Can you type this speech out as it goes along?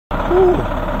Woo.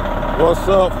 What's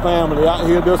up, family? Out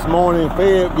here this morning in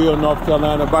Fayetteville, North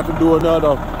Carolina, about to do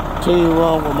another team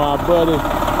run with my buddy,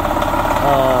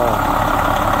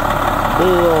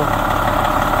 Bill,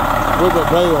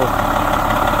 Bill.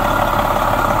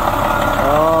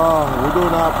 We're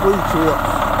doing our pre-trips.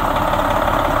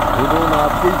 We're doing our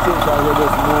pre-trips out here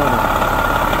this morning.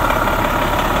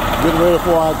 Getting ready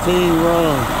for our team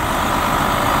run.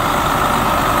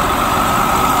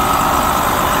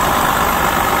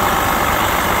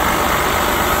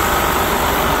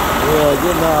 Yeah,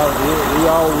 getting out.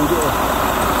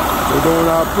 We're doing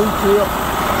our pre-trip.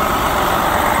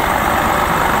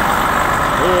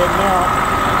 Heading out.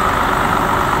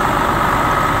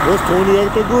 It's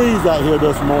 28 degrees out here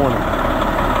this morning.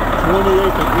 28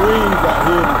 degrees out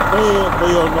here in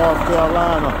Fayetteville, North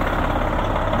Carolina.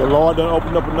 The Lord done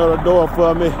opened up another door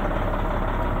for me.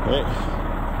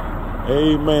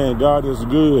 Amen. God is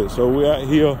good. So we're out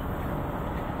here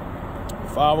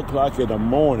 5 o'clock in the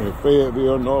morning,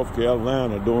 Fayetteville, North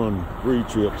Carolina, doing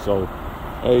pre-trip. So,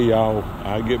 hey, y'all,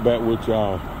 I'll get back with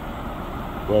y'all.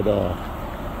 But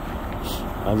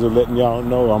I'm just letting y'all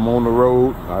know I'm on the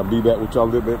road. I'll be back with y'all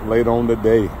a little bit later on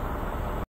today.